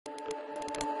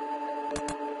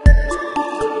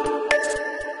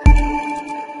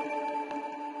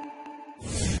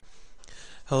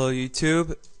Hello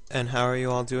YouTube, and how are you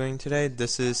all doing today?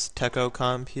 This is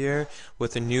TechoComp here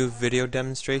with a new video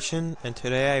demonstration, and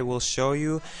today I will show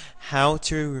you how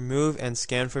to remove and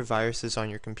scan for viruses on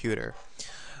your computer.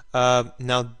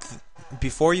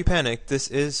 Before you panic, this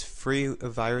is free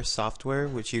virus software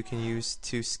which you can use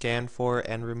to scan for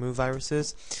and remove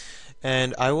viruses.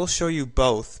 And I will show you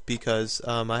both because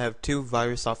I have two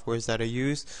virus softwares that I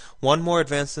use, one more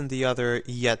advanced than the other,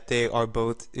 yet they are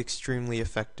both extremely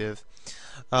effective.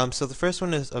 So the first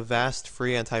one is Avast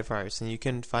free antivirus, and you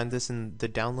can find this in the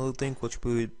download link,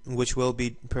 which will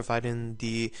be provided in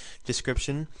the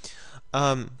description.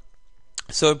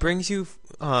 So it brings you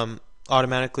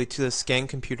automatically to the scan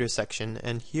computer section,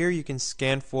 and here you can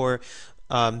scan for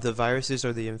the viruses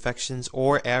or the infections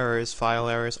or errors, file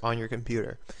errors on your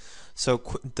computer. So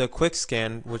the quick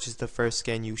scan, which is the first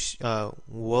scan you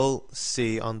will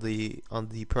see on the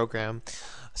program,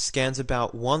 scans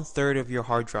about 1/3 of your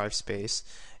hard drive space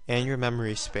and your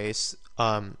memory space,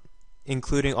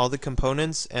 including all the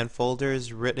components and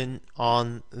folders written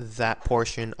on that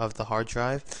portion of the hard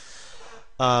drive.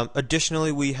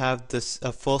 Additionally, we have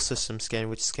a full system scan,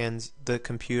 which scans the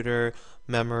computer,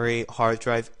 memory, hard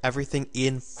drive, everything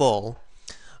in full.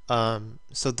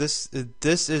 So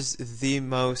this is the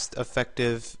most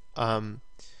effective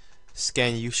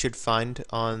scan you should find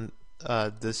on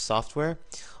this software.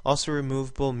 Also,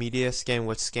 removable media scan,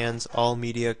 which scans all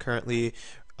media currently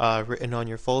written on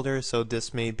your folder. So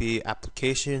this may be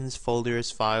applications, folders,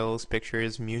 files,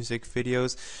 pictures, music,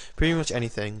 videos, pretty much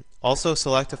anything. Also,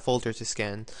 select a folder to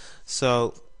scan.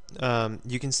 So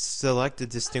you can select a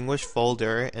distinguished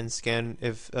folder and scan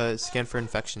for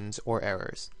infections or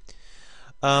errors.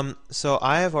 So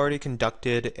I have already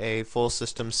conducted a full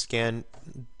system scan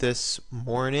this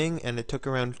morning, and it took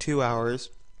around 2 hours.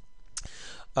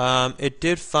 It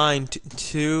did find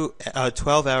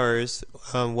 12 errors,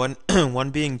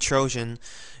 one being Trojan,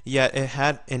 yet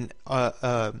it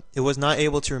was not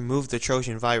able to remove the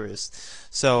Trojan virus.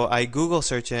 So I Google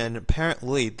searched it, and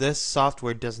apparently this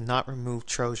software does not remove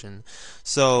Trojan.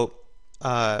 So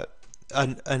another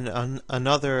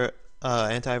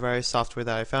antivirus software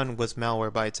that I found was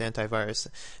Malware by its Antivirus,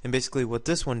 and basically what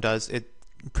this one does, it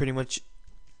pretty much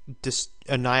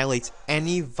annihilates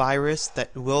any virus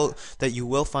that you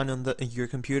will find on your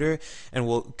computer and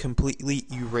will completely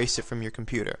erase it from your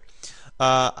computer.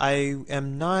 I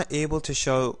am not able to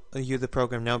show you the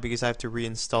program now because I have to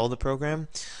reinstall the program.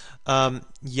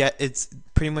 Yet it's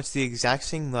pretty much the exact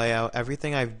same layout,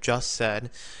 everything I've just said,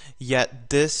 yet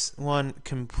this one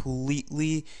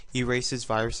completely erases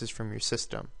viruses from your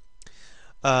system.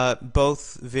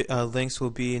 Both links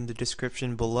will be in the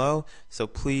description below, so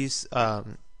please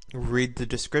read the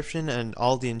description, and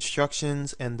all the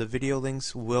instructions and the video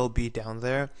links will be down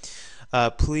there.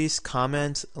 Please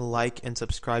comment, like, and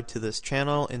subscribe to this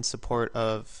channel in support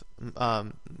of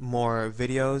more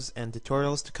videos and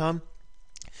tutorials to come.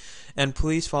 And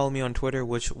please follow me on Twitter,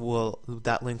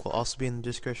 that link will also be in the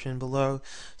description below.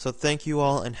 So thank you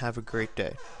all, and have a great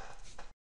day.